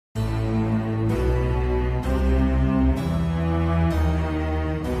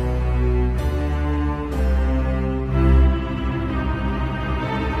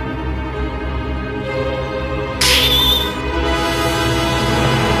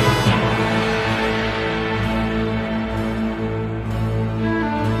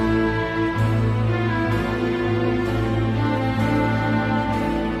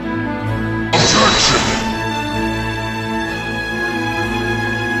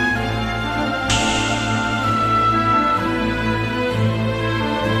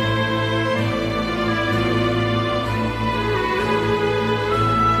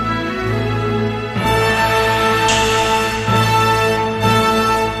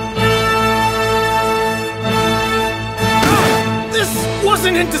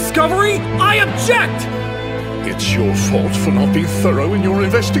wasn't in Discovery! I object! It's your fault for not being thorough in your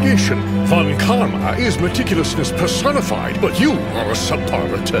investigation. Von Karma is meticulousness personified, but you are a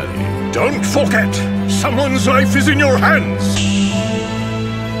subpar attorney. Don't forget, someone's life is in your hands!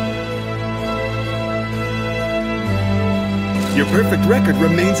 Your perfect record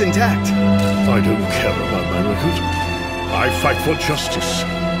remains intact. I don't care about my record. I fight for justice.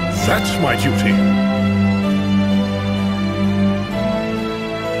 That's my duty.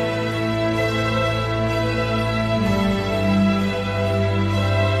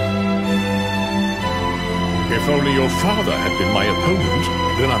 If only your father had been my opponent,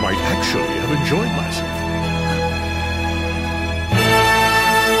 then I might actually have enjoyed myself.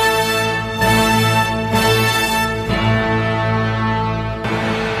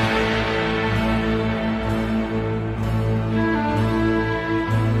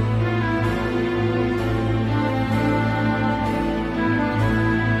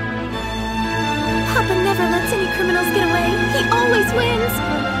 Papa never lets any criminals get away. He always wins.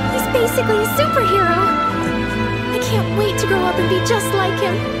 He's basically a superhero. I can't wait to grow up and be just like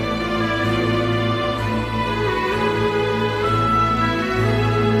him.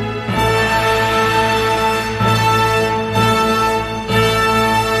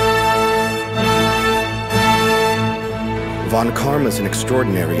 Von Karma's an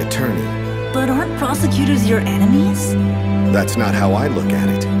extraordinary attorney. But aren't prosecutors your enemies? That's not how I look at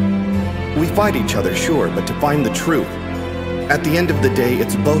it. We fight each other, sure, but to find the truth. At the end of the day,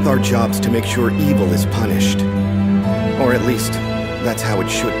 it's both our jobs to make sure evil is punished. Or at least, that's how it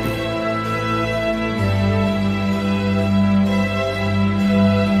should be.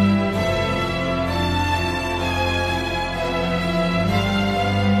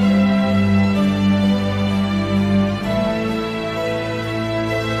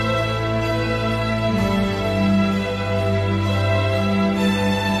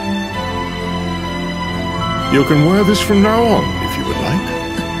 You can wear this from now on, if you would like.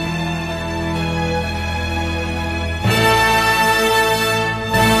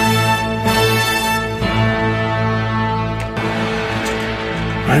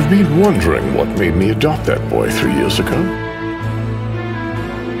 I've been wondering what made me adopt that boy 3 years ago.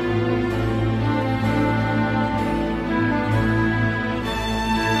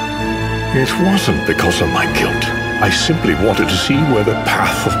 It wasn't because of my guilt. I simply wanted to see where the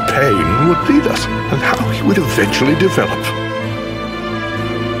path of pain would lead us, and how he would eventually develop.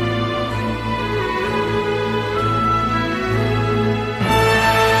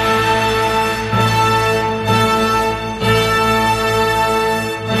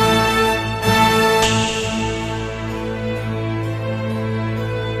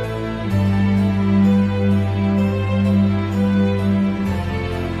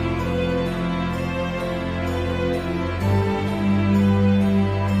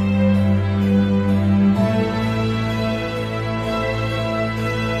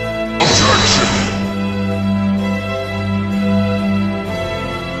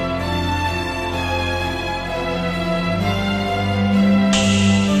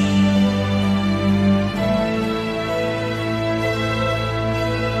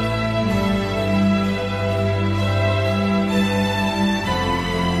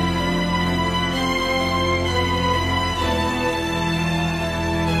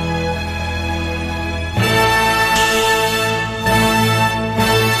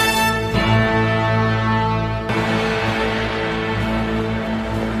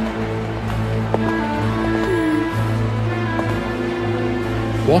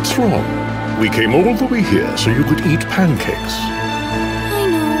 What's wrong? We came all the way here so you could eat pancakes. I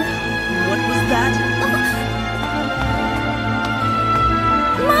know. What was that?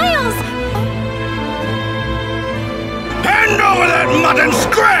 Miles! Hand over that mutton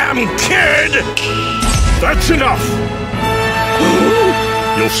scram, kid! That's enough!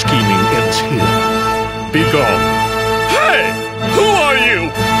 Your scheming ends here. Be gone. Hey! Who are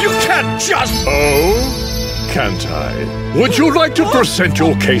you? You can't just... Oh? Can't I? Would you like to present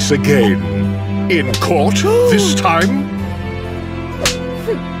your case again? In court, this time?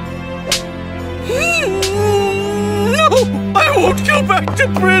 No! I won't go back to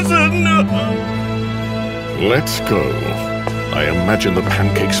prison! Let's go. I imagine the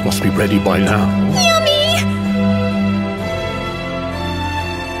pancakes must be ready by now. Yummy!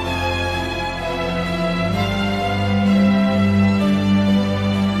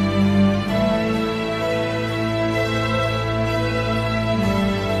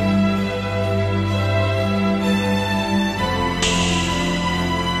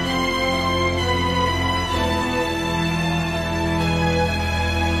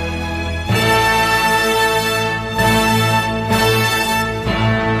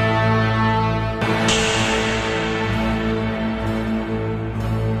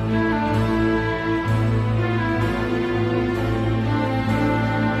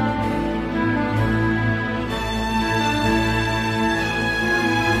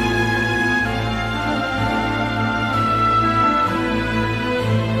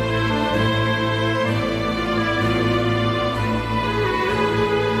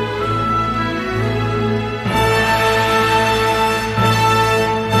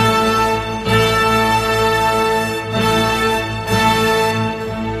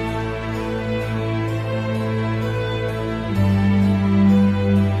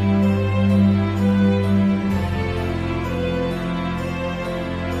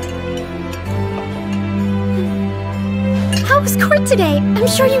 today. I'm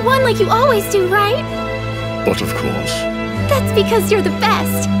sure you won like you always do, right? But of course. That's because you're the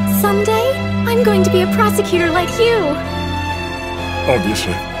best. Someday, I'm going to be a prosecutor like you.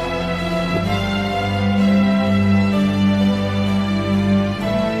 Obviously.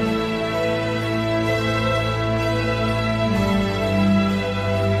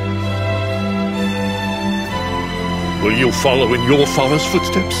 Will you follow in your father's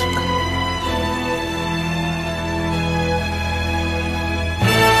footsteps?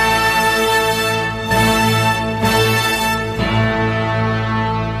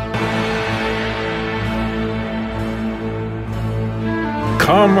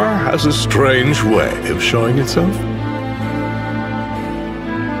 Karma has a strange way of showing itself.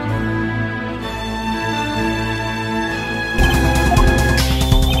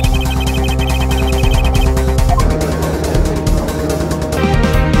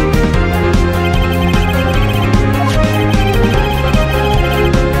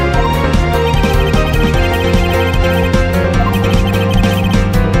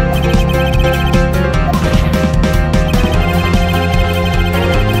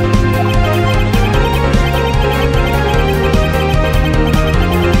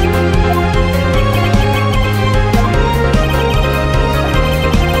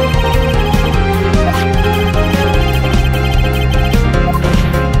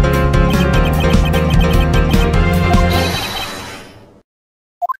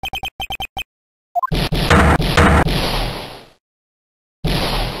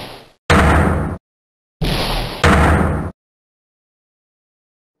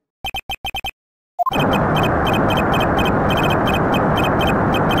 You